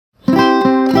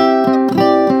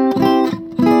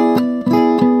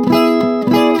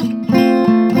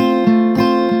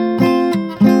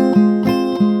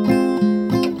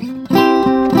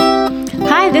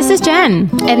Jen.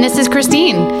 And this is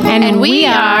Christine. And we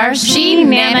are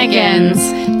She-Nanigans.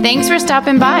 Thanks for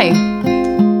stopping by.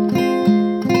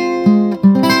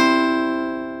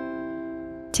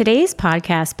 Today's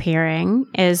podcast pairing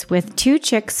is with Two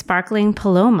Chicks Sparkling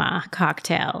Paloma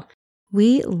cocktail.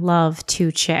 We love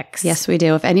Two Chicks. Yes, we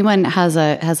do. If anyone has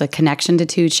a connection to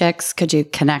Two Chicks, could you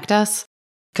connect us?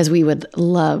 Because we would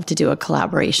love to do a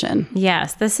collaboration.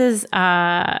 Yes, this is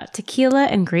tequila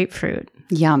and grapefruit.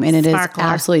 Yum. And it Sparkler. is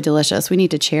absolutely delicious. We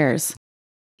need to cheers.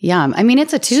 Yum. I mean,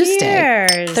 it's a Tuesday.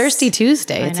 Cheers. Thirsty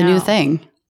Tuesday. It's a new thing.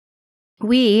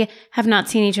 We have not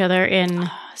seen each other in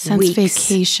Since weeks.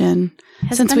 vacation.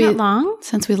 Has it been that long?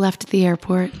 Since we left the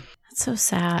airport. That's so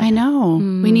sad. I know.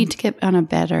 We need to get on a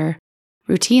better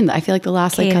routine. I feel like the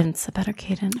last cadence, a better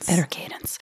cadence. Better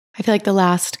cadence. I feel like the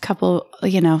last couple,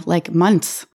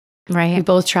 months. Right. We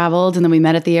both traveled and then we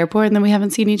met at the airport and then we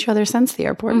haven't seen each other since the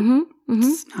airport.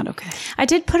 It's not okay. I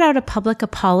did put out a public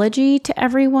apology to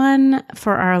everyone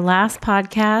for our last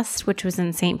podcast, which was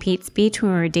in St. Pete's Beach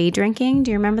when we were day drinking.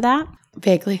 Do you remember that?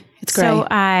 Vaguely. It's gray. So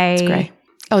It's gray.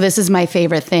 Oh, this is my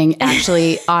favorite thing.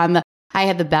 Actually, I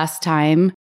had the best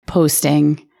time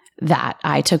posting that.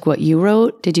 I took what you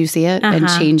wrote, did you see it? And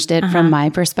changed it from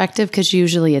my perspective because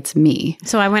usually it's me.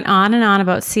 So I went on and on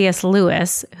about C.S.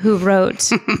 Lewis, who wrote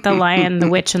The Lion, the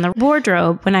Witch, and the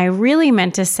Wardrobe, when I really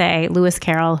meant to say Lewis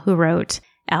Carroll, who wrote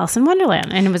Alice in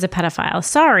Wonderland, and it was a pedophile.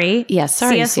 Sorry. Yes,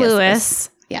 sorry. C.S. Lewis.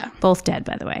 Yeah. Both dead,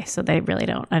 by the way. So they really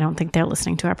I don't think they're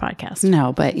listening to our podcast.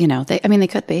 No, but they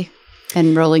could be.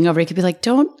 And rolling over, he could be like,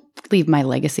 don't leave my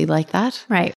legacy like that.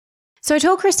 Right. So I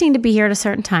told Christine to be here at a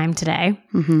certain time today.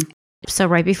 So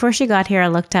right before she got here, I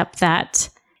looked up that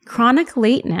chronic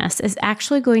lateness is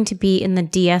actually going to be in the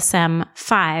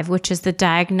DSM-5, which is the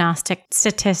Diagnostic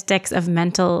Statistics of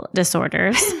Mental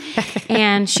Disorders.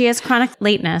 And she has chronic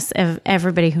lateness, if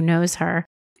everybody who knows her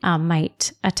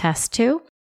might attest to.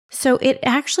 So it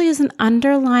actually is an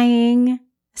underlying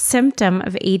symptom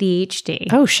of ADHD.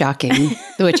 Oh, shocking.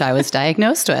 Which I was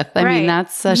diagnosed with. I mean,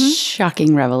 that's a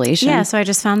shocking revelation. Yeah, so I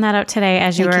just found that out today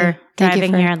as you were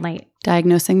driving here and late.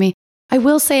 Diagnosing me. I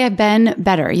will say I've been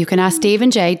better. You can ask Dave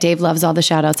and Jay. Dave loves all the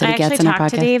shout outs that he gets in our podcast. I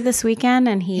actually talked to Dave this weekend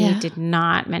and he did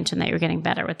not mention that you were getting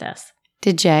better with this.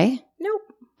 Did Jay? Nope.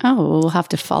 Oh, we'll have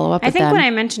to follow up with them. I think when I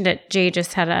mentioned it, Jay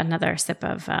just had another sip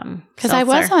of because I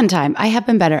was on time. I have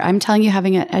been better. I'm telling you,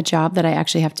 having a job that I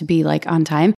actually have to be like on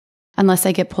time, unless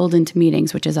I get pulled into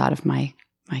meetings, which is out of my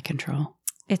control.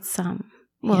 It's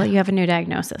you have a new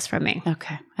diagnosis from me.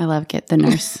 Okay. I love it. The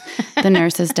nurse. The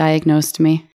nurse has diagnosed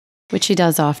me, which she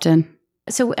does often.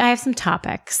 So I have some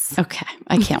topics. Okay.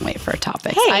 I can't wait for a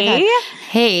topic.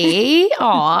 Hey.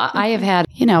 I have had,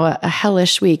 a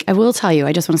hellish week. I will tell you,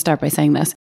 I just want to start by saying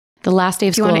this. The last day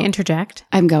of school. Do you want to interject?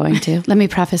 I'm going to. Let me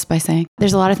preface by saying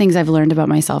there's a lot of things I've learned about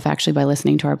myself actually by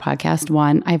listening to our podcast.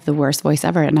 One, I have the worst voice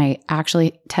ever and I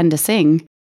actually tend to sing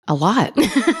a lot.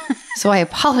 So I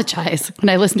apologize. When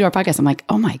I listen to our podcast, I'm like,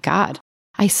 oh my God,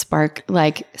 I spark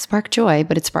joy,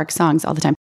 but it sparks songs all the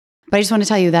time. But I just want to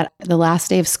tell you that the last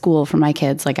day of school for my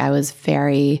kids, I was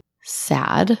very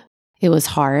sad. It was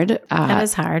hard. That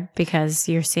is hard because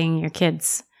you're seeing your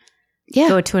kids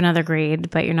go to another grade,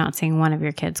 but you're not seeing one of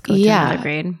your kids go to another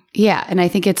grade. Yeah. And I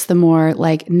think it's the more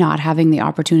not having the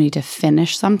opportunity to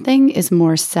finish something is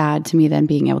more sad to me than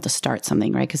being able to start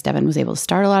something, right? Because Devin was able to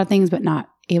start a lot of things, but not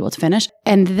able to finish.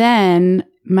 And then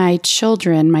my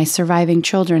surviving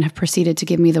children have proceeded to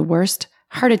give me the worst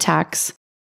heart attacks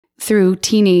through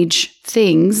teenage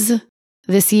things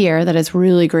this year. That is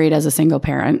really great as a single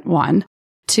parent. 1,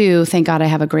 2, thank God I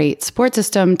have a great support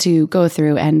system to go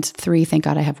through. And 3, thank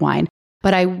God I have wine.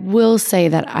 But I will say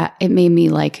that it made me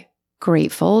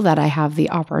grateful that I have the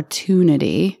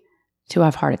opportunity to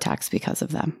have heart attacks because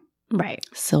of them. Right.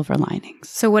 Silver linings.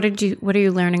 So what are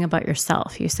you learning about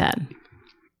yourself, you said?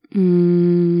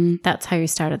 That's how you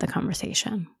started the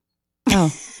conversation.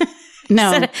 Oh,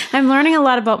 no. I'm learning a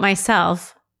lot about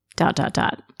myself, ...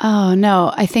 Oh,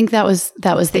 no. I think that was the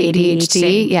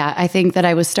ADHD. Yeah. I think that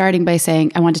I was starting by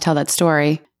saying, I want to tell that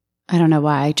story. I don't know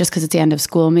why, just because it's the end of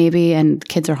school maybe, and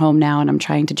kids are home now and I'm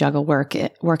trying to juggle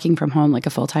working from home like a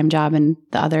full-time job and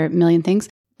the other million things.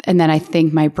 And then I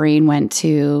think my brain went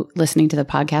to listening to the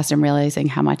podcast and realizing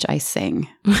how much I sing.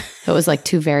 So it was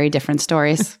 2 very different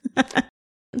stories.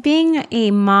 Being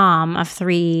a mom of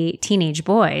 3 teenage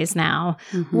boys now,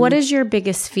 what is your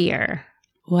biggest fear?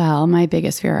 Well, my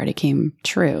biggest fear already came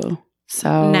true.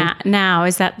 So now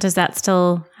does that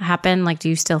still happen? Do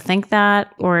you still think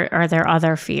that, or are there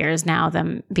other fears now,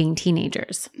 them being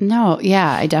teenagers? No,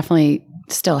 yeah, I definitely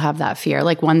still have that fear.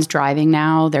 One's driving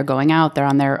now, they're going out, they're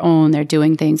on their own, they're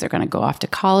doing things, they're going to go off to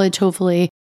college, hopefully.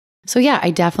 So yeah,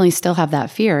 I definitely still have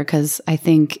that fear because I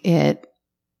think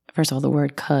first of all, the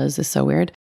word "cuz" is so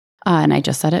weird. And I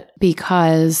just said it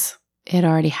because it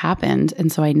already happened.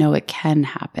 And so I know it can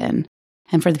happen.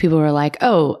 And for the people who are like,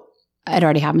 oh, it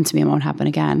already happened to me, it won't happen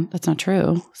again. That's not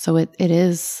true. So it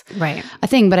is right. a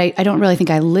thing, but I don't really think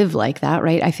I live like that,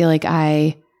 right? I feel like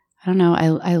I don't know,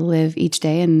 I live each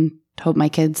day and hope my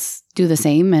kids do the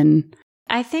same. And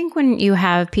I think when you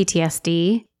have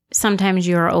PTSD, sometimes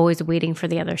you're always waiting for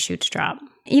the other shoe to drop.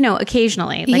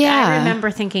 Occasionally. Like I remember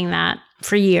thinking that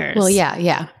for years. Well,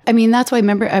 yeah. I mean, that's why I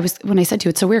remember when I said to you,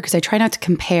 it's so weird because I try not to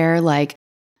compare like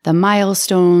the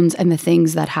milestones and the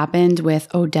things that happened with,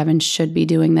 oh, Devin should be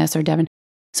doing this or Devin.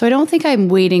 So I don't think I'm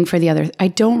waiting for the other. I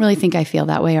don't really think I feel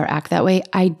that way or act that way.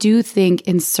 I do think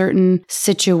in certain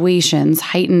situations,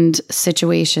 heightened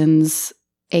situations,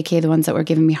 aka the ones that were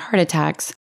giving me heart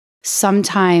attacks,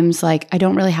 sometimes like I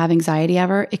don't really have anxiety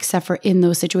ever, except for in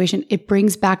those situations, it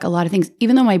brings back a lot of things.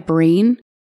 Even though my brain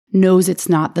knows it's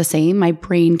not the same, my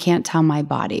brain can't tell my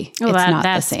body it's not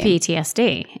the same. That's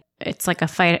PTSD. It's like a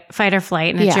fight or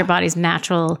flight, and it's your body's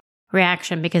natural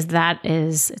reaction because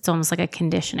it's almost like a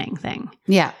conditioning thing.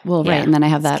 Yeah. Well, right. And then I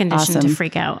have that conditioned awesome to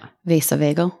freak out.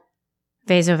 Vasovagal.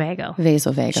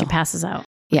 She passes out,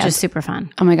 which is super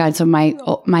fun. Oh my God. So my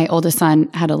oldest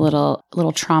son had a little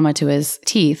trauma to his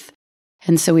teeth.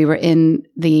 And so we were in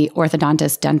the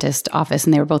dentist office,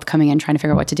 and they were both coming in trying to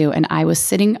figure out what to do. And I was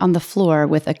sitting on the floor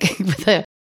with a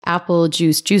apple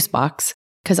juice box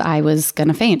because I was going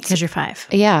to faint. Because you're 5.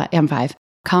 Yeah, I'm 5.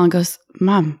 Colin goes,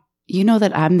 Mom, you know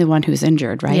that I'm the one who's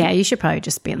injured, right? Yeah, you should probably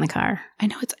just be in the car. I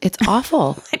know, it's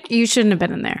awful. You shouldn't have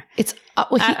been in there. It's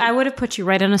I would have put you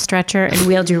right on a stretcher and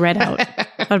wheeled you right out. I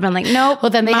would have been like, nope. Well,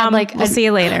 then they had like, we'll see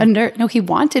you later. No, he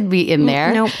wanted me in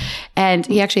there. Nope. And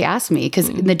he actually asked me because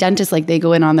the dentist, like they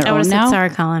go in on their own now. Said, sorry,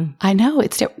 Colin. I know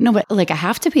it's no, but like I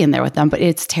have to be in there with them, but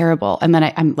it's terrible. And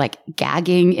then I'm like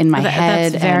gagging in my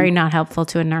head. That's very not helpful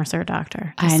to a nurse or a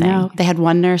doctor. I know. They had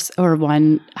one nurse or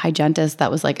one hygienist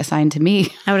that was like assigned to me.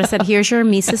 I would have said, here's your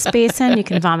mesis basin. You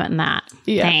can vomit in that.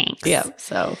 Yeah. Thanks. Yeah.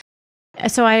 So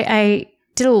I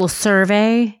did a little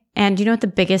survey. And you know what the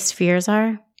biggest fears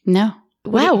are? No.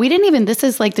 Wow, we didn't even, this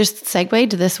is like, there's segue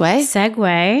to this way?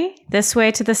 Segue, this way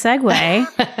to the segue.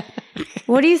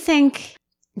 What do you think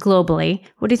globally,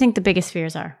 what do you think the biggest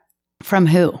fears are? From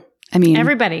who? I mean,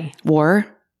 everybody. War?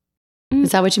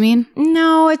 Is that what you mean?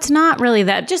 No, it's not really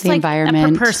that. Just the like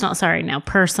environment. Personal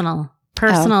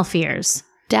fears.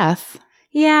 Death.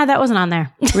 Yeah, that wasn't on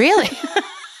there. Really?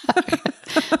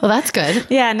 Well, that's good.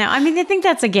 Yeah, no, I mean, I think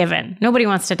that's a given. Nobody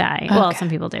wants to die. Okay. Well, some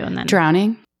people do. And then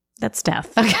drowning. That's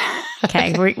death.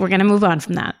 Okay, we're going to move on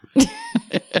from that.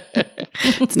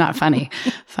 It's not funny.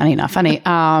 Not funny.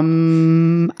 I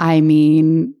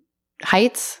mean,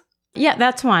 heights. Yeah,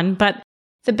 that's one. But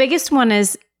the biggest one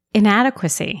is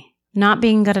inadequacy, not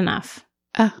being good enough.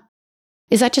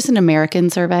 Is that just an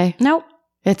American survey? Nope.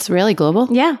 It's really global?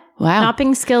 Yeah. Wow. Not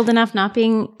being skilled enough, not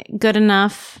being good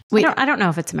enough. Wait, I don't know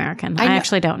if it's American. I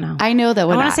actually don't know. I know that I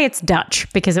want to say it's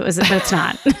Dutch because but it's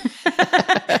not.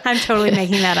 I'm totally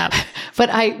making that up.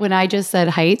 But when I just said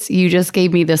heights, you just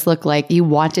gave me this look like you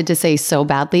wanted to say so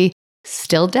badly,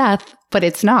 still death, but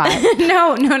it's not.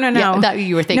 No. Yeah, that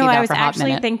you were thinking that for a hot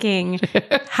minute. I was actually thinking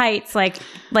heights,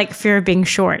 like fear of being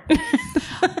short.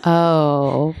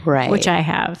 Oh, right. Which I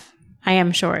have. I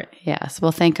am short. Yes.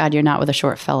 Well, thank God you're not with a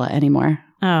short fella anymore.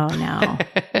 Oh, no.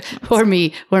 or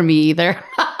me either.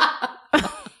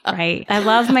 Right. I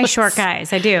love my short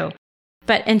guys. I do.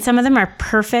 And some of them are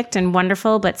perfect and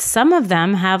wonderful, but some of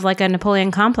them have like a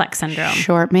Napoleon complex syndrome.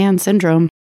 Short man syndrome.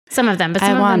 Some of them, but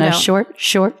some of them don't. I want a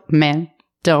short man.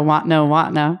 Don't want no.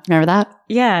 Remember that?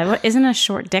 Yeah. Isn't a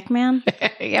short dick man?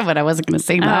 Yeah, but I wasn't going to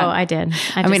say that. Oh, I did.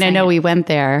 I know we went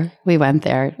there.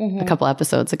 a couple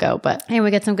episodes ago, but. Hey,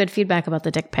 we get some good feedback about the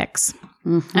dick pics.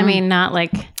 Mm-hmm. I mean, not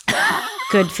like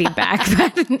good feedback,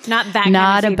 but not that kind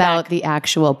Not of about the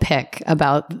actual pic,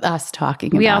 about us talking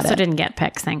about it. We also didn't get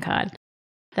pics, thank God.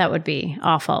 That would be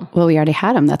awful. Well, we already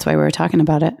had them. That's why we were talking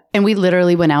about it. And we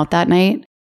literally went out that night.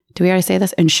 Do we already say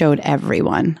this? And showed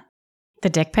everyone. The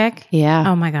dick pic?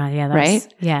 Yeah. Oh my God. Yeah. Right?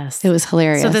 Yes. It was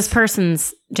hilarious. So this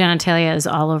person's genitalia is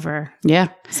all over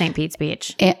St. Pete's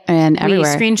Beach. And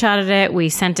everywhere. We screenshotted it. We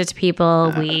sent it to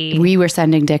people. We were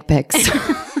sending dick pics.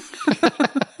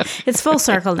 It's full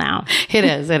circle now. It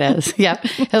is. Yep.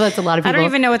 That's a lot of people. I don't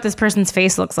even know what this person's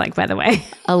face looks like, by the way.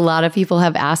 A lot of people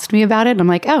have asked me about it. And I'm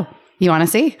like, oh, you want to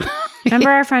see?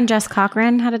 Remember our friend Jess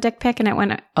Cochran had a dick pic and it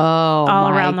went all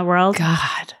around the world?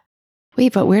 God.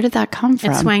 Wait, but where did that come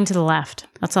from? It swang to the left.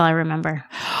 That's all I remember.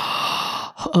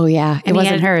 Oh yeah. It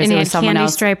wasn't hers. And It he was had someone candy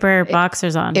else. striper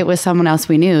boxers on. It was someone else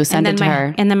we knew. Sent it to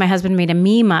her. And then my husband made a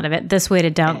meme out of it. This way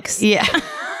to Dunks. Yeah.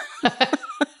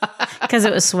 Because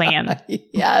it was swinging.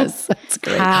 Yes. That's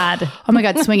great. God. Oh my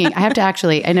God. Swinging. I have to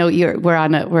actually, I know we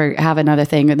have another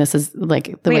thing and this is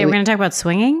like the way we're going to talk about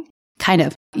swinging? kind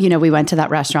of, we went to that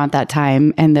restaurant that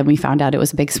time and then we found out it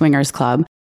was a big swingers club.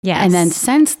 Yes. And then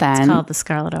since then. It's called the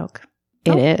Scarlet Oak.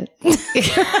 It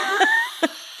is.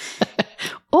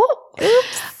 Oh,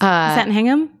 oops. Is that in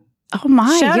Hingham? Oh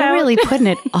my, Shout you're out. really putting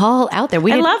it all out there.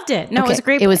 I loved it. No, it was Okay,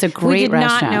 great. it was a great We did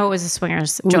restaurant. not know it was a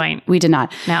swingers joint. We did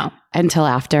not. No. Until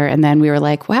after. And then we were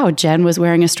like, wow, Jen was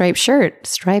wearing a striped shirt,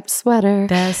 striped sweater.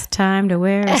 Best time to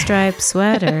wear a striped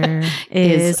sweater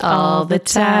is all the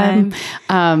time.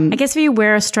 I guess if you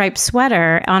wear a striped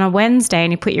sweater on a Wednesday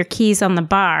and you put your keys on the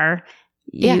bar,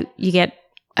 you get...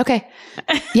 Okay.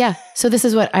 Yeah. So this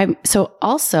is what so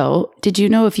also, did you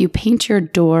know if you paint your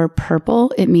door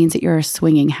purple, it means that you're a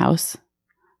swinging house?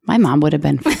 My mom would have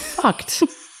been fucked.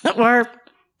 Or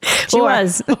she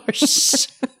was.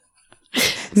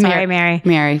 Sorry, Mary.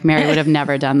 Mary would have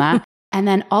never done that. And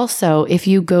then also, if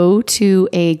you go to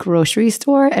a grocery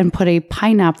store and put a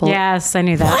pineapple. Yes, I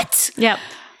knew that. What? Yep.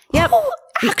 Oh,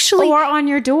 actually. Or on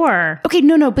your door. Okay,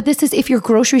 no, but this is if you're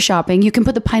grocery shopping, you can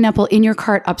put the pineapple in your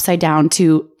cart upside down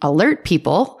to alert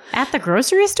people. At the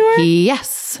grocery store?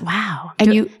 Yes. Wow.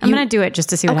 And I'm going to do it just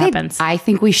to see what happens. I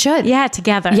think we should. Yeah,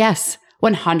 together. Yes,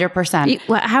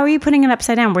 100%. How are you putting it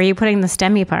upside down? Where are you putting the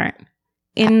stemmy part?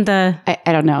 In the...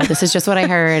 I don't know. This is just what I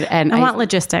heard. And I want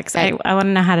logistics. I want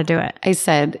to know how to do it. I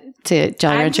said to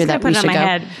Jolly Rancher that we should go.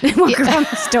 I'm just going to put it on my head and walk around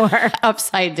the store.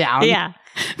 Upside down. Yeah.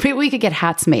 We could get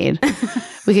hats made.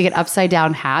 We could get upside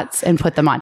down hats and put them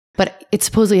on. But it's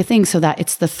supposedly a thing so that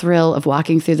it's the thrill of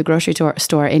walking through the grocery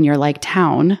store in your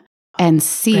town and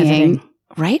seeing, Riveting.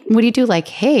 right? What do you do? Like,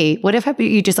 what if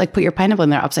you just put your pineapple in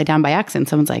there upside down by accident?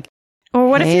 Someone's like, or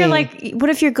what if you're what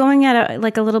if you're going at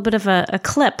a little bit of a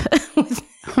clip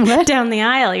down the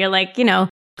aisle? You're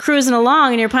cruising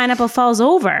along and your pineapple falls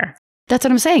over. That's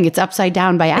what I'm saying. It's upside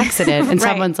down by accident. And Right.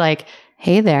 someone's like,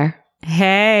 hey there.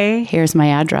 Hey. Here's my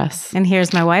address. And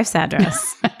here's my wife's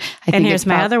address. And here's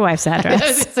my other wife's address.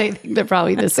 I think they're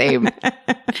probably the same.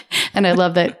 And I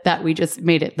love that we just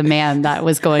made it the man that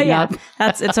was going up.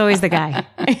 It's always the guy.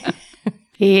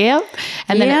 Yep.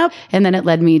 And then it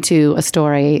led me to a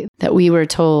story that we were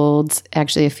told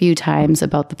actually a few times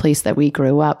about the place that we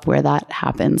grew up where that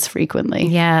happens frequently.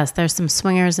 Yes, there's some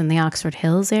swingers in the Oxford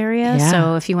Hills area. Yeah.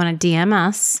 So if you want to DM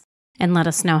us and let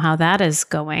us know how that is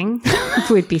going,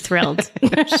 we'd be thrilled.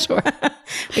 Sure.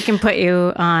 We can put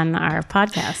you on our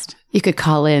podcast. You could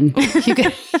call in.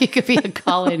 You could be a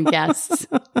call-in guest.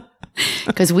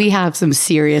 Because we have some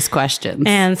serious questions.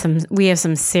 And we have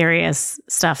some serious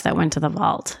stuff that went to the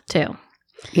vault too.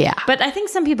 Yeah. But I think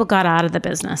some people got out of the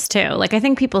business too. I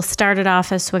think people started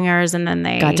off as swingers and then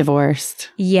they got divorced.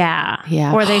 Yeah.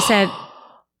 Yeah. Or they said,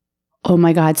 oh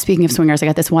my God, speaking of swingers, I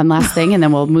got this one last thing and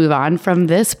then we'll move on from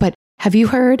this. But have you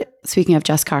heard, speaking of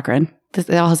Jess Cochran, it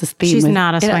all has this theme. She's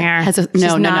not a swinger.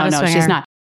 No, she's not.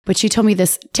 But she told me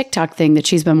this TikTok thing that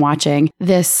she's been watching,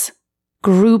 this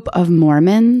group of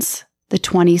Mormons, the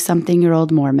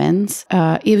 20-something-year-old Mormons.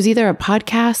 It was either a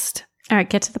podcast. All right,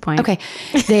 get to the point. Okay.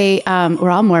 They were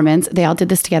all Mormons. They all did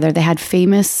this together. They had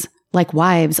famous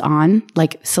wives on,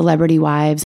 celebrity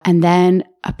wives. And then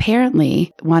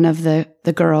apparently one of the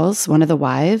girls, one of the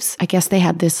wives, I guess they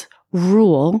had this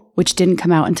rule, which didn't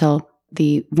come out until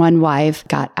the one wife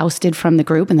got ousted from the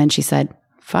group. And then she said,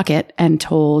 fuck it, and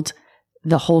told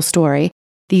the whole story.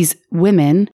 These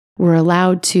women were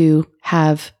allowed to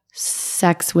have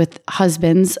sex with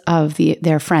husbands of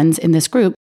their friends in this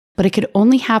group, but it could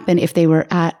only happen if they were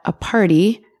at a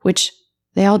party, which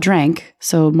they all drank.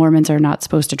 So Mormons are not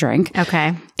supposed to drink.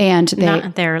 Okay. And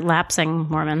they're lapsing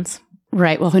Mormons.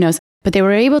 Right. Well, who knows? But they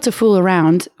were able to fool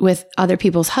around with other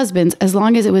people's husbands as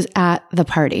long as it was at the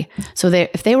party. So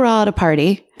if they were all at a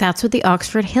party. That's what the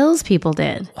Oxford Hills people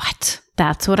did. What?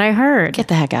 That's what I heard. Get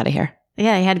the heck out of here.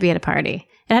 Yeah, you had to be at a party.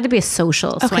 It had to be a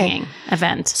social swinging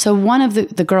event. So one of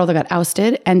the girl that got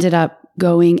ousted ended up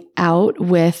going out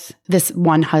with this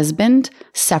one husband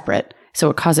separate. So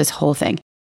it caused this whole thing.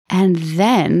 And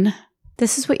then...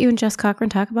 This is what you and Jess Cochran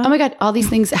talk about? Oh my God. All these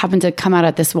things happened to come out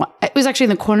at this one. It was actually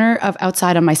in the corner of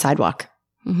outside on my sidewalk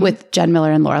with Jen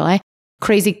Miller and Lorelai.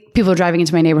 Crazy people driving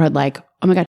into my neighborhood oh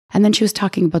my God. And then she was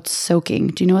talking about soaking.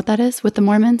 Do you know what that is with the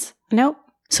Mormons? Nope.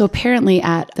 So apparently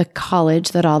at the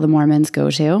college that all the Mormons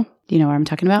go to, do you know what I'm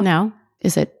talking about? No.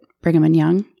 Is it Brigham and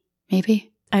Young,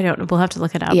 maybe? I don't know. We'll have to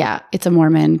look it up. Yeah, it's a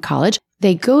Mormon college.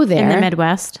 They go there. In the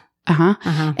Midwest?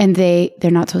 And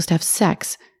they're not supposed to have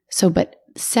sex. So, but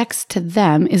sex to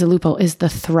them is a loophole, is the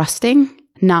thrusting,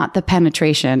 not the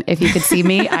penetration. If you could see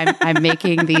me, I'm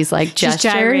making these like gestures.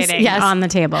 Just gyrating on the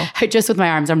table. Just with my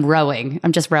arms, I'm rowing.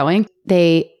 I'm just rowing.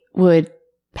 They would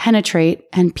penetrate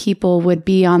and people would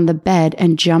be on the bed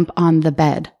and jump on the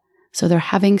bed. So they're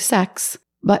having sex,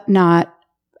 but not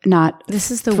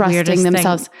this is the thrusting weirdest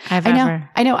themselves. thing I've ever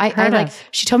I know. I heard like, of.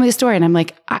 she told me the story and I'm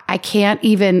like, I can't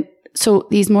even. So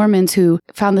these Mormons who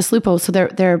found this loophole, so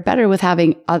they're better with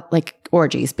having like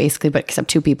orgies basically, but except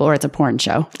two people or it's a porn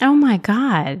show. Oh my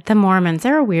God. The Mormons,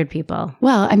 they're weird people.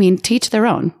 Well, I mean, teach their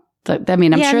own. I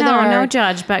mean, I'm sure there are no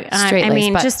judge, but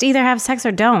straight-laced, but just either have sex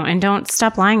or don't, and don't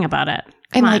stop lying about it.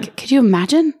 I'm like, could you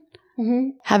imagine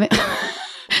having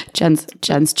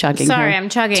Jen's chugging? Sorry, her I'm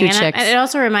chugging. two And chicks. it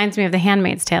also reminds me of The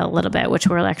Handmaid's Tale a little bit, which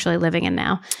we're actually living in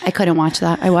now. I couldn't watch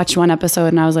that. I watched one episode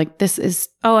and I was like, this is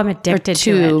Oh, I'm addicted to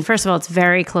two. it. First of all, it's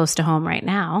very close to home right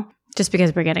now, just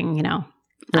because we're getting, Roe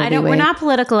v. we're Wade. not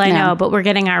political, I No. know, but we're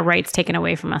getting our rights taken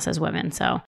away from us as women.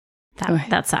 So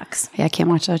that sucks. Yeah, I can't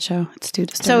watch that show. It's too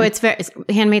So disturbing.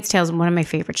 Handmaid's Tale is one of my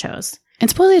favorite shows. And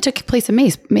supposedly it took place in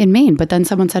Maine, but then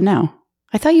someone said no.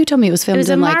 I thought you told me it was filmed It was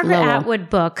a in like Margaret Lowell. Atwood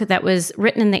book that was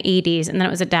written in the 80s, and then it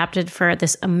was adapted for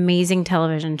this amazing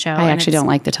television show. I actually don't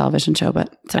like the television show,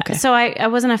 but it's okay. So I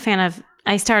wasn't a fan of,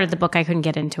 I started the book, I couldn't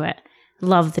get into it.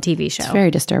 Love the TV show. It's very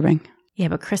disturbing. Yeah,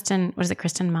 but Kristen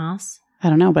Moss? I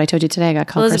don't know, but I told you today I got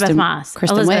called Elizabeth Moss.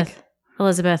 Kristen Wiig.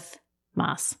 Elizabeth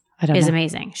Moss I don't is know.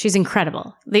 amazing. She's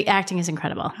incredible. The acting is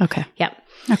incredible. Okay. Yep.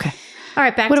 Okay. All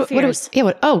right, back to fears.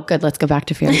 Oh, good. Let's go back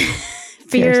to fear.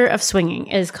 Fear of swinging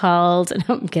is called,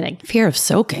 no, I'm kidding. Fear of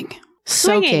soaking.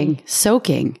 Swinging.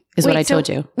 Soaking is what I told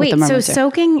you. with Wait, the so Mormons here.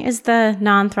 soaking is the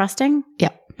non-thrusting?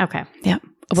 Yep. Okay. Yep.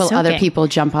 Well, other Soaking. people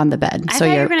jump on the bed. I thought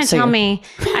you were going to tell me.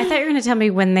 I thought you were going to tell me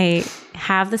when they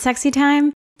have the sexy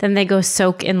time, then they go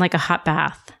soak in like a hot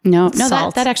bath. No,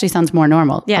 Salt. that actually sounds more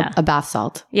normal. Yeah. A bath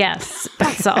salt. Yes,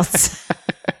 bath salts.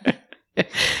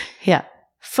 Yeah.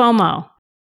 FOMO.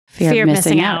 Fear of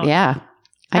missing out. Yeah.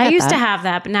 I get used to that. have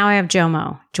that, but now I have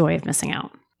JOMO, joy of missing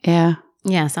out. Yeah.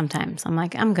 Yeah, sometimes I'm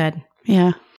like, I'm good.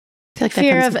 Yeah. I feel like that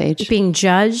Fear comes of with age. being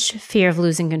judged, fear of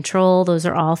losing control. Those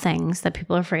are all things that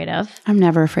people are afraid of. I'm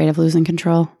never afraid of losing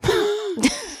control.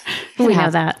 We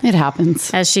know that. It happens.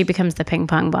 As she becomes the ping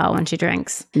pong ball when she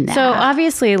drinks. Nah. So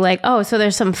obviously, so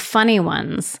there's some funny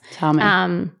ones. Tell me.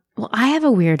 Well, I have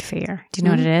a weird fear. Do you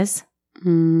know what it is?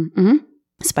 Mm-hmm.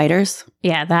 Spiders?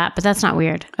 Yeah, but that's not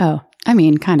weird. Oh, I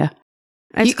mean, kind of.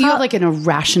 It's You have like an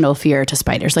irrational fear to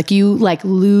spiders. Like you like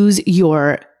lose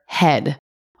your head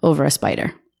over a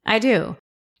spider. I do.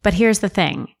 But here's the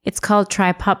thing. It's called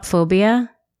trypophobia.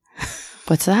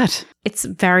 What's that? It's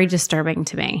very disturbing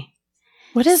to me.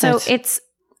 What is So it?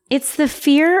 it's the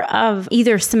fear of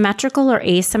either symmetrical or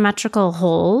asymmetrical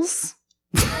holes.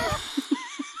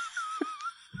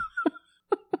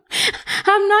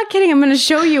 I'm not kidding. I'm going to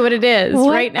show you what it is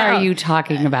right now. What are you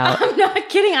talking about? I'm not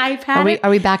kidding. I've had it. Are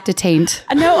we back to taint?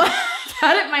 No, I've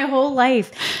had it my whole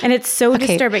life, and it's so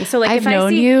disturbing. So, like, I've if I known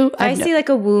see, you. if I see like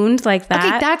a wound like that,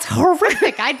 Okay, that's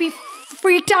horrific. I'd be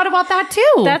freaked out about that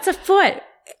too. that's a foot.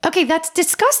 Okay, that's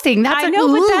disgusting. That's I know,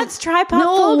 but that's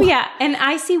trypophobia, and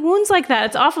I see wounds like that.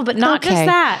 It's awful, but not just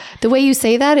that. The way you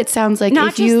say that, it sounds like Not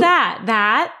if just you.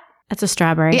 That's a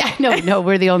strawberry. Yeah, no,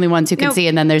 we're the only ones who can No. see,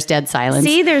 and then there's dead silence.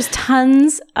 See, there's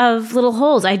tons of little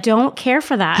holes. I don't care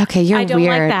for that. Okay, you're I don't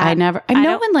weird. Like that. No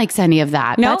don't- one likes any of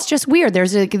that. No. That's just weird.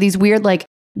 There's these weird like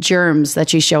germs that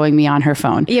she's showing me on her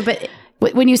phone. Yeah, but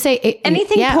When you say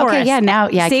Anything yeah, porous. okay, yeah, now,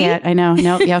 yeah, See? I can't. I know.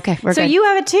 No, yeah, okay, we're so good. you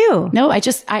have it too. No, I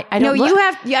don't. No, look. you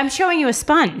have. I'm showing you a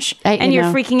sponge, I- and you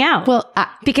you're know. freaking out. Well,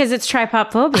 because it's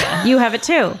trypophobia. You have it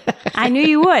too. I knew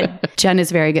you would. Jen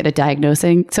is very good at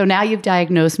diagnosing. So now you've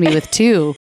diagnosed me with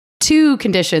two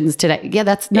conditions today. Yeah,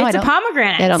 that's no. It's I a don't.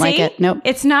 pomegranate. I don't like See? it. Nope.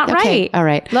 It's not Okay, right. all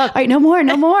right. Look. All right. No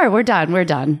more. We're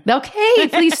done. Okay,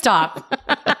 please stop.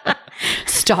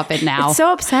 Stop it now. It's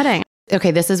so upsetting.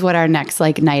 Okay, this is what our next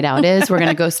like night out is. We're going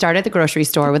to go start at the grocery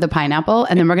store with a pineapple,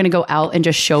 and then we're going to go out and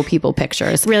just show people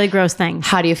pictures. Really gross things.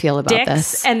 How do you feel about Dicks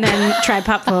this? and then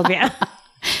trypophobia.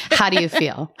 How do you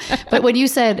feel? But when you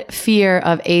said fear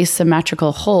of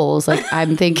asymmetrical holes, like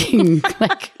I'm thinking,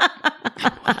 like,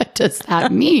 what does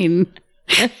that mean?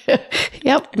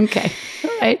 Yep. Okay.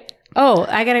 All right. Oh,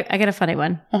 I got a funny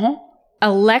one. Uh-huh.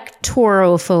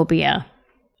 Electorophobia.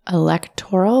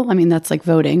 Electoral? I mean, that's like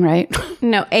voting, right?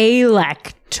 No,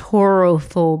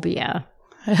 electorophobia.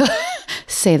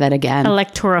 Say that again.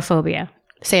 Electorophobia.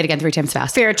 Say it again 3 times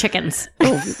fast. Fear of chickens.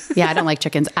 Oh, yeah, I don't like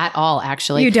chickens at all,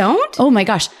 actually. You don't? Oh my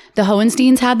gosh. The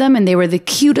Hohensteins had them and they were the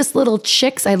cutest little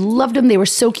chicks. I loved them. They were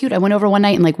so cute. I went over one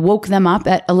night and like woke them up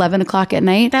at 11 o'clock at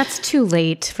night. That's too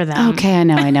late for them. Okay,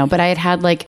 I know. But I had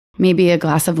like maybe a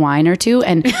glass of wine or two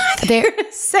and they're...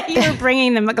 Say you were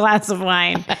bringing them a glass of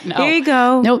wine. No. Here you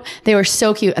go. Nope. They were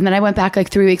so cute. And then I went back like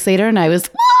 3 weeks later and I was...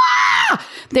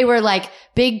 They were like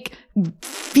big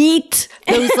feet.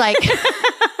 Those like...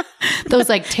 Those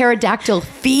like pterodactyl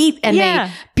feet and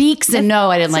they beaks and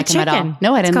no, I didn't like them at all.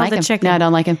 No, I didn't like them. No, I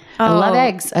don't like them. I love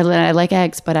eggs. I like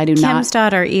eggs, but I do not. Kim's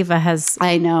daughter Eva has.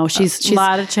 I know she's a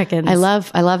lot of chickens. I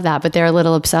love that, but they're a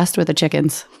little obsessed with the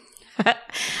chickens.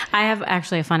 I have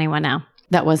actually a funny one now.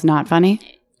 That was not funny.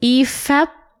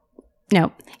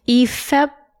 Ephebiphobia.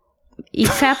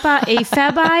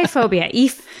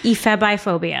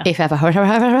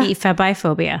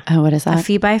 Ephebiphobia. Oh, what is that?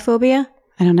 Ephebiphobia.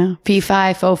 I don't know.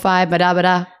 P5, FO5,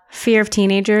 bada. Fear of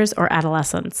teenagers or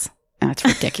adolescents. That's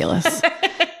ridiculous.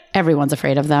 Everyone's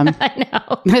afraid of them. I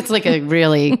know. It's like a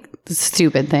really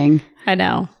stupid thing. I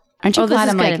know. Aren't you glad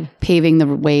I'm like paving the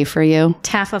way for you?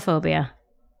 Taphophobia.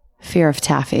 Fear of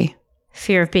taffy.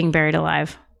 Fear of being buried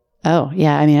alive. Oh,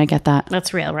 yeah. I mean, I get that.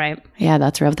 That's real, right? Yeah,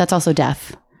 that's real. But that's also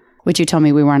death, which you told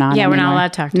me we weren't on. Yeah, anymore. we're not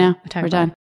allowed to talk to. No, we're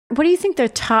done. What do you think the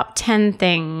top 10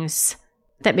 things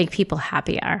that make people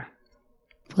happy are?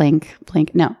 Blink.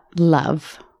 No,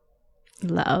 love.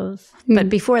 But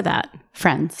before that,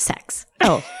 friends. Sex.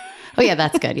 Oh, yeah,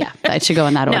 that's good. Yeah, it should go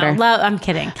in that order. No, love. I'm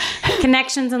kidding.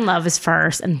 Connections and love is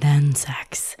first, and then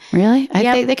sex. Really? I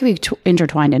think they could be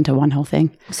intertwined into one whole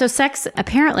thing. So sex,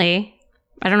 apparently,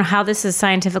 I don't know how this is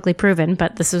scientifically proven,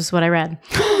 but this is what I read.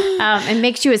 It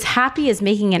makes you as happy as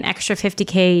making an extra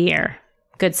 $50K a year.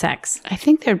 Good sex. I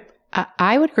think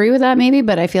I would agree with that maybe,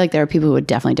 but I feel like there are people who would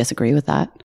definitely disagree with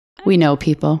that. We know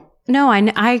people. No,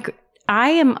 I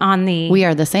am on the... We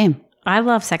are the same. I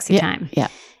love sexy time. Yeah.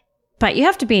 But you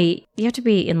have to be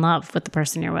in love with the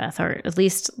person you're with, or at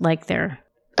least like their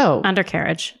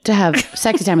undercarriage. To have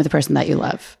sexy time with the person that you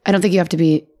love. I don't think you have to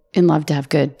be in love to have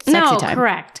good sexy time.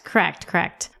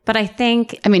 Correct. But I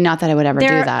think... I mean, not that I would ever do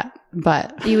that,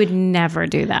 but... You would never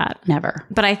do that. Never.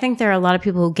 But I think there are a lot of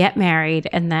people who get married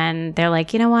and then they're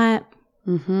like, you know what?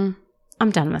 Mm-hmm. I'm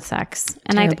done with sex.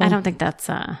 And I don't think that's...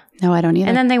 No, I don't either.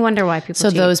 And then they wonder why people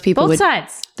cheat. Those people Both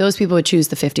sides. Those people would choose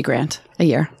the $50,000 a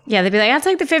year. Yeah, they'd be like, I'll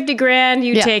take the $50,000.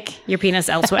 You take your penis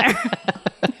elsewhere.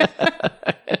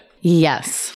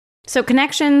 Yes. So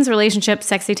connections, relationships,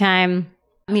 sexy time,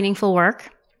 meaningful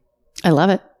work. I love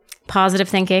it. Positive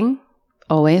thinking.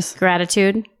 Always.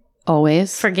 Gratitude.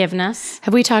 Always. Forgiveness.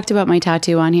 Have we talked about my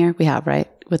tattoo on here? We have, right?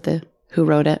 With the who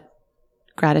wrote it.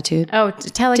 Gratitude. Oh,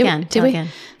 tell again. Did we?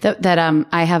 That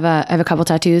I have a couple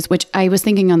tattoos, which I was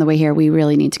thinking on the way here, we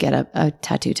really need to get a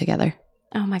tattoo together.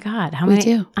 Oh my God. How many? We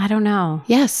do. I don't know.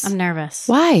 Yes. I'm nervous.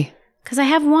 Why? Because I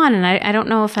have one and I don't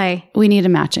know if We need a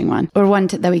matching one or one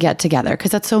that we get together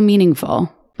because that's so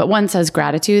meaningful. But one says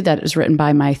gratitude that is written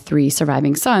by my 3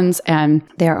 surviving sons. And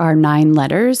there are 9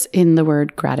 letters in the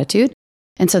word gratitude.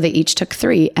 And so they each took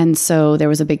 3. And so there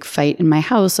was a big fight in my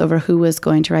house over who was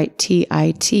going to write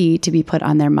TIT to be put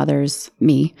on their mother's,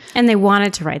 me. And they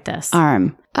wanted to write this.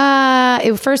 Arm.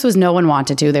 It first was no one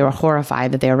wanted to. They were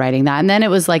horrified that they were writing that. And then it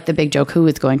was like the big joke, who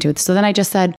was going to. So then I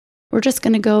just said, we're just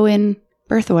going to go in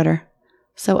birth order.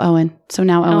 So Owen. So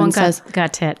now Owen says.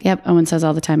 Got tit. Yep. Owen says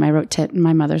all the time, I wrote tit in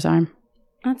my mother's arm.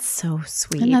 That's so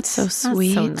sweet. And that's so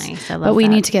sweet. That's so nice. I love But we that.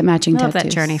 need to get matching tattoos. I love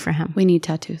that journey for him. We need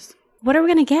tattoos. What are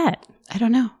we going to get? I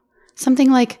don't know.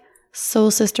 Something like soul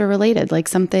sister related, like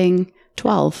something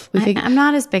 12. I'm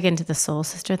not as big into the soul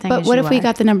sister thing. But what if we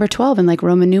got the number 12 in like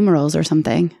Roman numerals or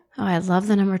something? Oh, I love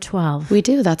the number 12. We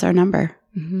do. That's our number.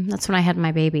 Mm-hmm. That's when I had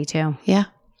my baby too. Yeah.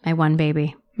 My one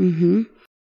baby. Mm-hmm.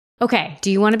 Okay.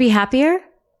 Do you want to be happier?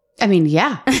 I mean,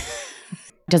 yeah.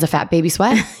 Does a fat baby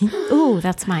sweat? Ooh,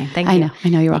 that's mine. Thank you. I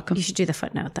know. You're welcome. You should do the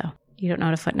footnote though. You don't know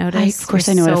what a footnote is? Of course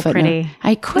I know what a footnote is.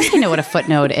 Of course I know what a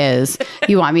footnote is.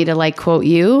 You want me to like quote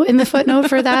you in the footnote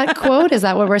for that quote? Is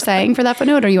that what we're saying for that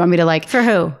footnote? Or you want me to like... For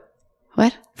who?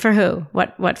 What? For who?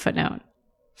 What footnote?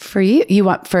 For you? You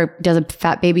want for does a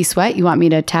fat baby sweat? You want me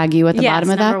to tag you at the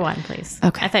bottom of that? Number 1, please.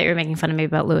 Okay. I thought you were making fun of me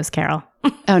about Lewis Carroll.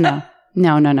 Oh, no.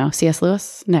 No. C.S.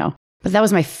 Lewis? No. But that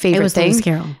was my favorite thing. Lewis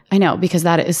Carroll. I know, because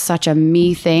that is such a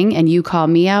me thing. And you call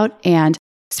me out. And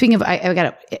speaking of, I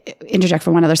got to interject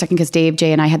for one other second because Dave,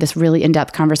 Jay, and I had this really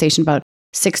in-depth conversation about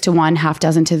 6 to 1, half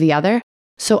dozen to the other.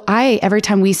 So every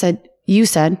time you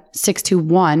said 6 to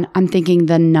 1, I'm thinking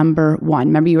the number 1.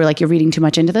 Remember, you were like, you're reading too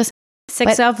much into this.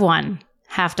 6 of 1,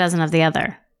 half dozen of the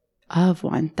other. Of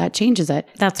 1. That changes it.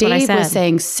 That's Dave what I said. Dave was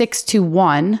saying 6 to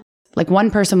 1, Like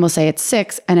one person will say it's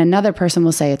 6 and another person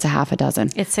will say it's a half a dozen.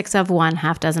 It's 6 of one,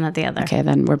 half dozen of the other. Okay,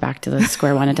 then we're back to the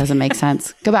square one. It doesn't make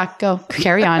sense. Go back, go,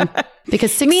 carry on.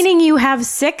 Because 6... Meaning you have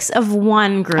 6 of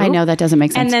one group. I know, that doesn't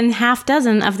make sense. And then half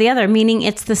dozen of the other, meaning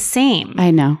it's the same.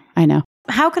 I know.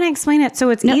 How can I explain it so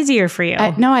it's easier for you?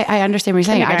 I understand what you're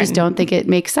saying. I just don't think it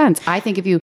makes sense. I think if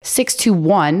you 6 to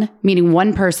 1, meaning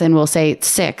one person will say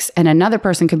 6 and another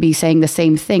person could be saying the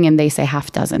same thing and they say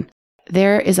half dozen.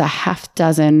 There is a half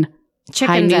dozen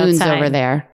Chickens high noons outside. over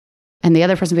there. And the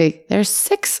other person will be, there's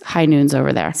 6 high noons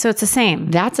over there. So it's the same.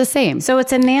 That's the same. So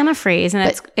it's a nana phrase,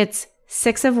 and it's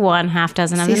 6 of one, half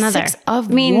dozen of another. 6 of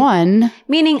one.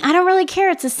 Meaning, I don't really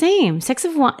care. It's the same. 6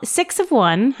 of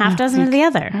one, half dozen of the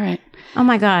other. All right. Oh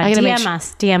my God. DM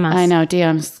us. I know,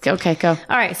 DMs. Okay, go.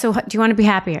 All right. So do you want to be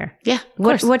happier? Yeah, of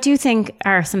course. What do you think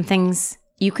are some things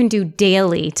you can do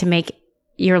daily to make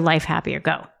your life happier?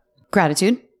 Go.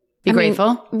 Gratitude. Be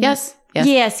grateful. Yes.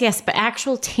 Yes. But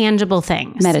actual tangible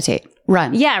things. Meditate.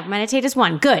 Run. Yeah. Meditate is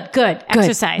one. Good.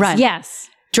 Exercise. Run. Yes.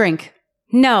 Drink.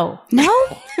 No.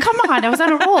 Come on. I was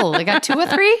on a roll. I got 2 or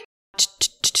 3.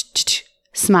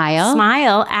 Smile.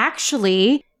 Smile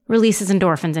actually releases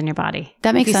endorphins in your body.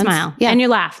 That makes sense. Smile. Yeah. And you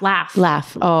laugh.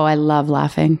 Laugh. Oh, I love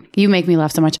laughing. You make me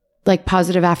laugh so much. Like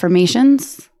positive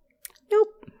affirmations. Nope.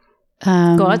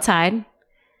 Go outside.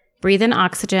 Breathe in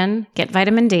oxygen. Get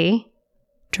vitamin D.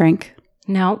 Drink.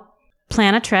 No.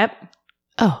 Plan a trip.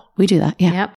 Oh, we do that.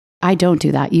 Yeah. Yep. I don't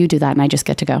do that. You do that and I just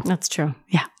get to go. That's true.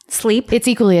 Yeah. Sleep. It's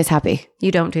equally as happy.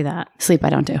 You don't do that. Sleep I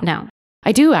don't do. No.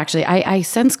 I do actually. I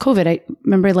since COVID, I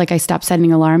remember like I stopped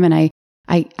setting alarm and I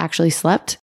actually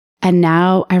slept. And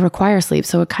now I require sleep.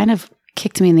 So it kind of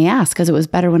kicked me in the ass because it was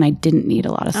better when I didn't need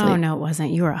a lot of sleep. Oh, no, it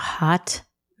wasn't. You were a hot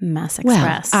mess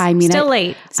express. Well, I mean, Still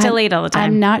late all the time.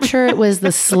 I'm not sure it was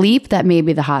the sleep that made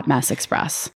me the hot mess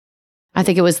express. I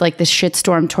think it was like the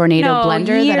shitstorm tornado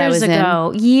blender that I was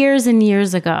in. Years and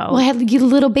years ago. Well, I had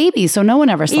little babies, so no one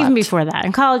ever slept. Even before that.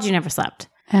 In college, you never slept.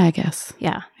 I guess.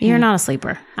 Yeah. You're not a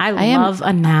sleeper. I love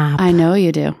a nap. I know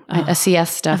you do. A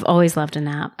siesta. I've always loved a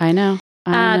nap. I know.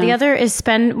 The other is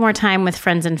spend more time with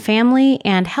friends and family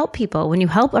and help people. When you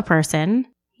help a person,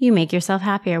 you make yourself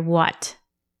happier. What?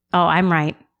 Oh, I'm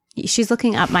right. She's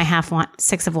looking up my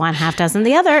 6 of one, half dozen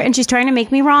the other, and she's trying to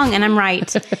make me wrong, and I'm right.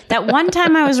 That one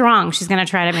time I was wrong, she's going to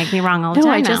try to make me wrong all the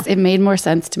time now. It made more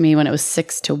sense to me when it was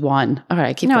 6 to 1. All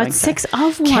right, keep going. No, it's 6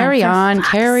 of one. Carry on.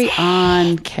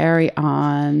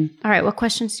 All right, what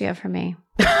questions do you have for me?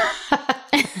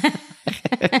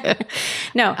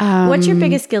 No. What's your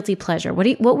biggest guilty pleasure? What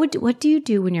do you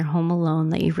do when you're home alone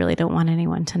that you really don't want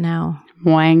anyone to know?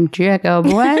 Boing, chicka,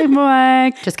 boing,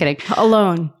 boing. Just kidding.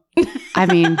 Alone. I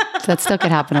mean, that still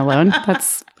could happen alone.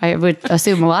 I would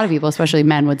assume a lot of people, especially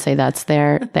men, would say that's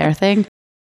their thing.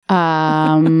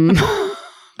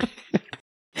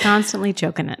 Constantly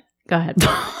choking it. Go ahead.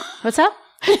 What's up?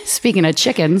 Speaking of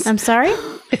chickens. I'm sorry?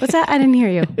 What's that? I didn't hear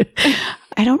you.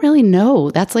 I don't really know.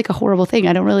 That's like a horrible thing.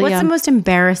 I don't really. What's the most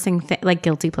embarrassing thing, like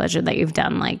guilty pleasure that you've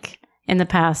done, like in the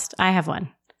past? I have one.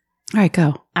 All right,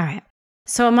 go. All right.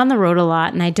 So I'm on the road a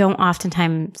lot, and I don't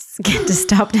oftentimes get to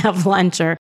stop to have lunch,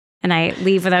 and I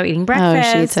leave without eating breakfast.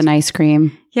 Oh, she eats an ice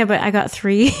cream. Yeah, but I got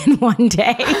 3 in one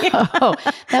day. Oh,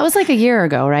 that was like a year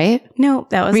ago, right? No,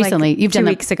 that was recently. Like You've 2 done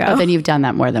weeks ago. Oh, then you've done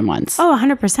that more than once. Oh,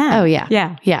 100%. Oh, yeah.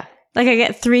 Yeah. Like I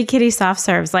get 3 kitty soft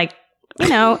serves, like,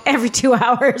 every 2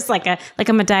 hours, like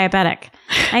I'm a diabetic.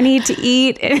 I need to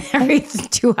eat every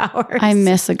 2 hours. I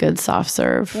miss a good soft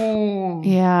serve.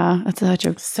 Yeah, that's such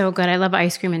a so good. I love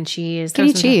ice cream and cheese.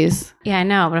 Kitty cheese. Yeah, I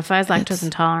know. But if I was lactose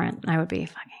intolerant, I would be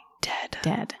fucking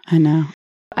dead. I know.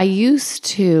 I used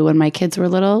to, when my kids were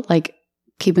little, like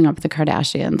Keeping Up with the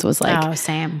Kardashians was like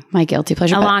same. My guilty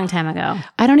pleasure. A long time ago.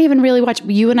 I don't even really watch.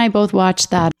 You and I both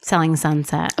watched that. Selling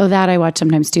Sunset. Oh, that I watch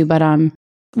sometimes too. But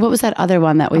what was that other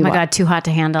one that we? Oh my God, Too Hot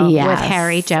to Handle yes. with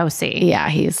Harry Josey. Yeah,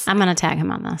 I'm gonna tag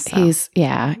him on this. So.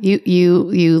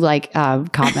 You like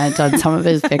comment on some of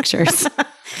his pictures.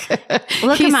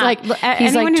 Look him up.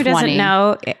 Anyone who doesn't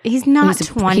know, he's not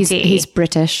 20. He's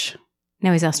British.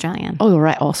 No, he's Australian. Oh,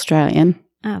 right, Australian.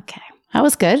 Okay, that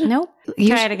was good. Nope.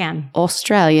 Try it again.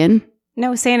 Australian.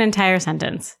 No, say an entire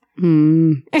sentence.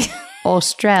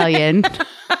 Australian.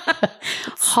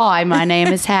 Hi, my name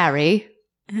is Harry.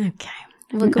 Okay.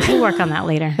 We'll work on that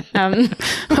later.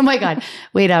 Oh my God.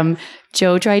 Wait,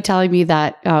 Joe tried telling me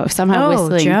that somehow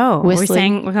whistling. Joe. We're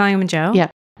calling him Joe? Yeah.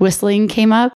 Whistling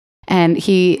came up and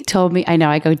he told me, I know,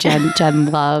 I go, Jen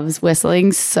loves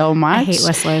whistling so much. I hate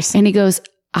whistlers. And he goes,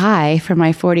 for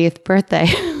my 40th birthday,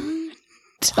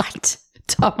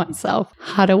 taught myself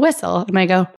how to whistle. And I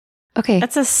go, okay.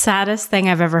 That's the saddest thing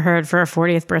I've ever heard for a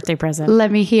 40th birthday present. Let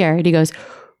me hear. And he goes,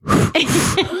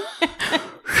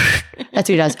 That's what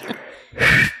he does.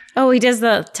 Oh, he does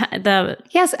the.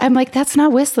 Yes, I'm like, that's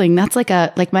not whistling. That's like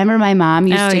remember my mom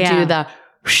used to do the,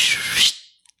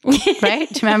 right?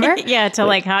 Do you remember? Yeah, to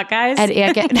like hot guys. And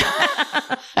Aunt Gay,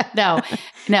 no.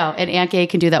 And Aunt Gay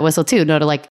can do that whistle too. No, to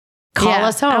like call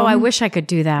us home. Oh, I wish I could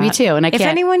do that. Me too. And if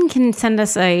anyone can send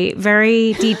us a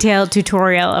very detailed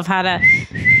tutorial of how to.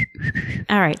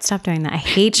 All right, stop doing that. I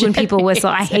hate when people whistle.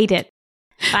 I hate it.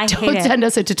 Don't send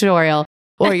us a tutorial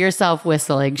or yourself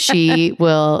whistling. She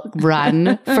will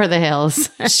run for the hills.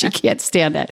 She can't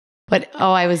stand it. But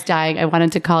I was dying. I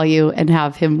wanted to call you and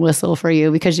have him whistle for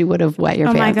you because you would have wet your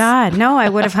pants. Oh my God. No, I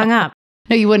would have hung up.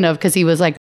 No, you wouldn't have because he was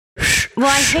like. Well,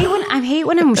 I hate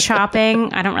when I'm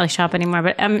shopping. I don't really shop anymore,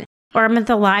 but or I'm at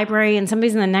the library and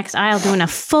somebody's in the next aisle doing a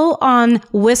full-on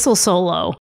whistle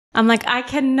solo. I'm like, I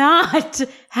cannot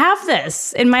have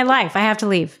this in my life. I have to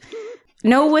leave.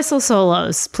 No whistle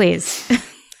solos, please.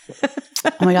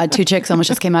 Oh my God, 2 chicks almost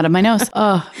just came out of my nose.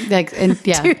 Oh, yeah.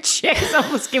 2 chicks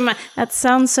almost came out. That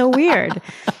sounds so weird.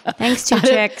 Thanks, 2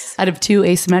 chicks. Out of 2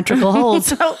 asymmetrical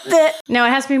holes. No, it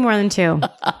has to be more than 2.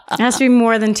 It has to be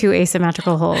more than 2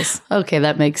 asymmetrical holes. Okay,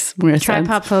 that makes more sense.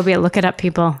 Tripophobia. Look it up,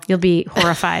 people. You'll be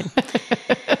horrified.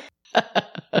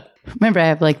 Remember, I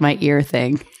have like my ear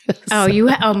thing.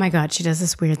 Oh my God. She does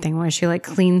this weird thing where she like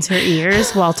cleans her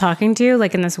ears while talking to you,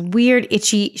 like in this weird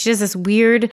itchy, she does this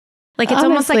weird, like it's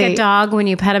almost like a dog when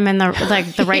you pet him in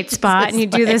the right spot and you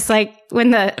do this like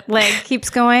when the leg keeps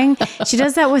going. She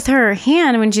does that with her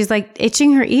hand when she's like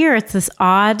itching her ear. It's this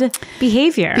odd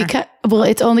behavior. Well,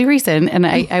 it's only recent and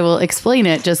I will explain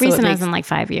it just recent as in like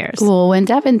 5 years. Well, when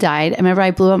Devin died, I remember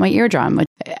I blew out my eardrum, which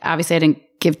obviously I didn't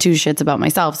give 2 shits about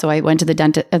myself. So I went to the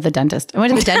dentist. I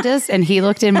went to the dentist and he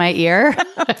looked in my ear.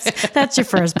 That's your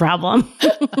first problem.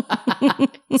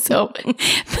 So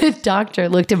the doctor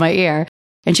looked in my ear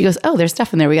and she goes, oh, there's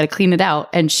stuff in there. We got to clean it out.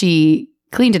 And she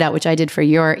cleaned it out, which I did for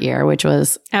your ear, which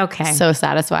was so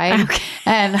satisfying. Okay.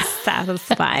 And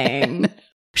satisfying.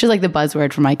 She's like the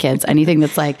buzzword for my kids. Anything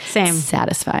that's like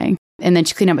satisfying. And then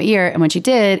she cleaned out my ear. And when she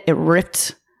did, it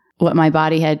ripped what my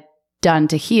body had done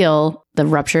to heal the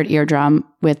ruptured eardrum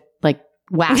with like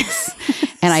wax.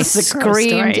 And I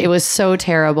screamed. It was so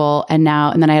terrible. And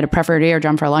then I had a perforated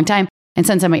eardrum for a long time. And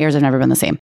since then, my ears have never been the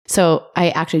same. So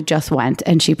I actually just went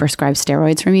and she prescribed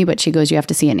steroids for me, but she goes, you have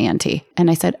to see an auntie. And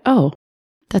I said, oh,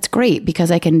 that's great because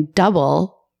I can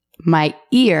double my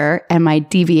ear and my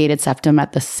deviated septum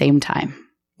at the same time.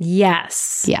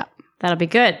 Yes. Yeah. That'll be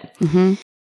good. Mm-hmm.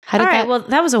 Well,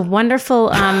 that was a wonderful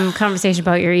conversation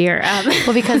about your ear.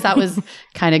 Well, because that was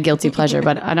kind of guilty pleasure,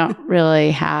 but I don't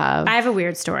really have. I have a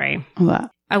weird story. What?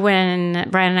 When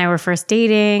Brian and I were first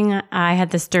dating, I had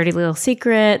this dirty little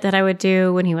secret that I would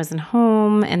do when he wasn't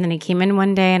home. And then he came in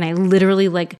one day and I literally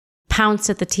like pounced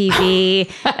at the TV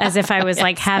as if I was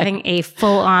like having a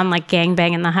full on like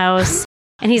gangbang in the house.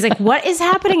 And he's like, what is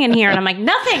happening in here? And I'm like,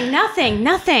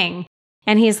 nothing.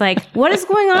 And he's like, what is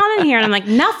going on in here? And I'm like,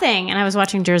 nothing. And I was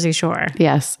watching Jersey Shore.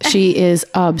 Yes. She is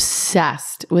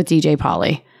obsessed with DJ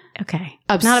Pauly. Okay.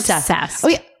 Obsessed. Not obsessed. Oh,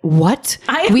 yeah. What?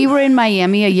 We were in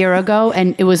Miami a year ago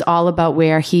and it was all about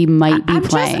where he might be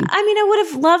playing. I would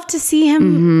have loved to see him.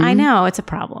 Mm-hmm. I know. It's a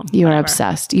problem. You are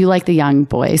obsessed. You like the young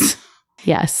boys.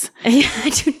 Yes. I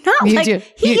do not like.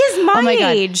 He is my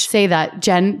age. Say that.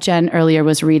 Jen earlier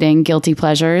was reading Guilty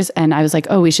Pleasures and I was like,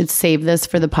 oh, we should save this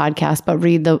for the podcast, but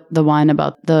read the one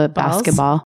about the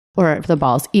basketball or the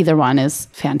balls. Either one is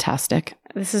fantastic.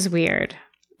 This is weird.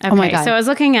 Okay, oh my God. So I was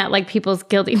looking at like people's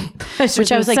guilty pleasures.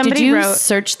 Which I was like, did you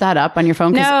search that up on your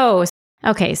phone? No.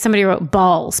 Okay, somebody wrote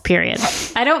balls, period.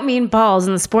 I don't mean balls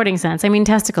in the sporting sense. I mean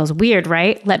testicles. Weird,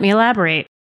 right? Let me elaborate.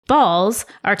 Balls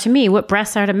are to me what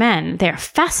breasts are to men. They're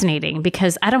fascinating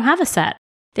because I don't have a set.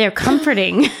 They're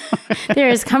comforting. They're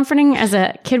as comforting as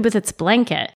a kid with its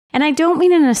blanket. And I don't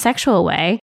mean in a sexual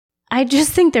way. I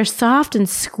just think they're soft and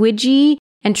squidgy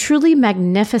and truly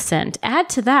magnificent. Add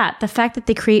to that the fact that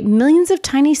they create millions of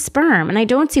tiny sperm, and I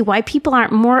don't see why people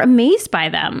aren't more amazed by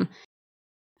them.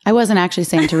 I wasn't actually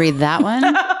saying to read that one.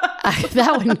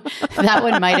 That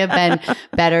one might have been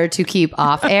better to keep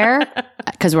off air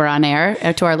because we're on air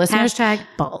to our listeners.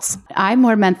 #balls. I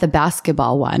more meant the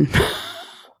basketball one.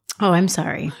 Oh, I'm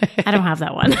sorry. I don't have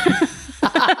that one.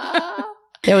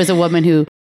 There was a woman who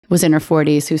was in her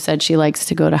 40s who said she likes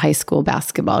to go to high school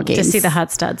basketball games. To see the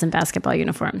hot studs in basketball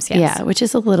uniforms, yes. Yeah, which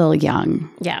is a little young.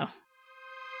 Yeah.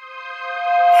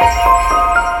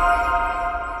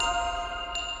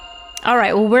 All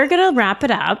right. Well, we're going to wrap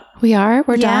it up. We are?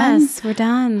 We're done? Yes, we're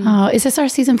done. Oh, is this our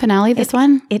season finale, this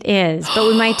one? It is, but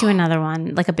we might do another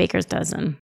one, like a baker's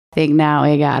dozen. think now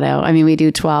we got to. I mean, we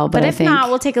do 12, but I if think, not,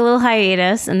 we'll take a little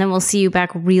hiatus and then we'll see you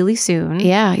back really soon.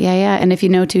 Yeah. And if you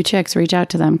know 2 chicks, reach out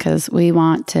to them because we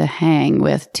want to hang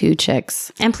with 2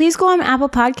 chicks. And please go on Apple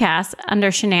Podcasts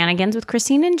under Shenanigans with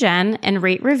Christine and Jen and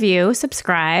rate, review,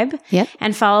 subscribe. Yep.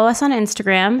 And follow us on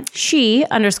Instagram,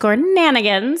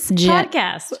 she_nanigans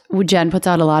podcast. Jen puts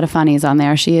out a lot of funnies on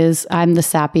there. I'm the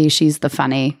sappy, she's the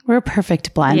funny. We're a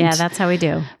perfect blend. Yeah, that's how we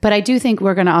do. But I do think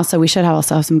we should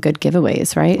also have some good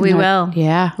giveaways, right? We will.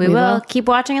 Yeah. We will. Keep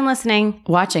watching and listening.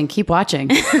 Keep watching.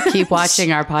 Keep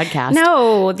watching our podcast.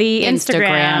 No, the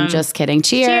Instagram. Just kidding.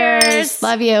 Cheers.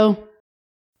 Love you.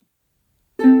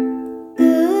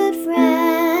 Good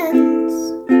friends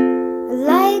are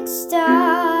like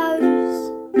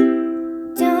stars.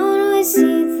 Don't always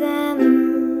see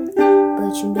them,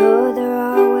 but you know they're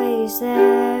always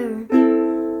there.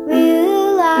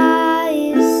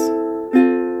 Realize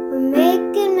we're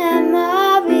making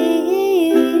memories.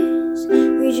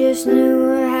 We just knew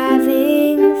we're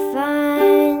having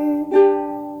fun.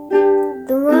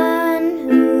 The one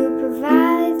who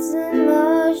provides the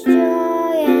most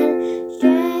joy and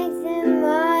strength in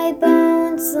my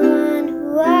bones. The one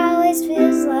who always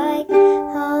feels like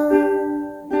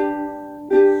home.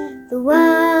 The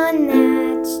one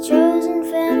that's chosen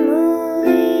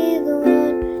family. The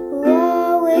one who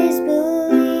always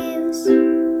believes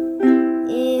in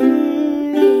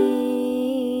me.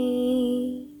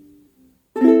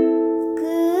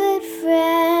 Good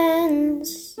friends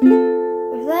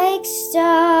are like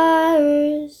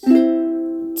stars.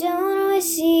 Don't always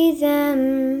see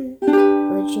them,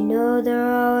 but you know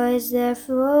they're always there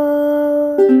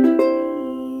for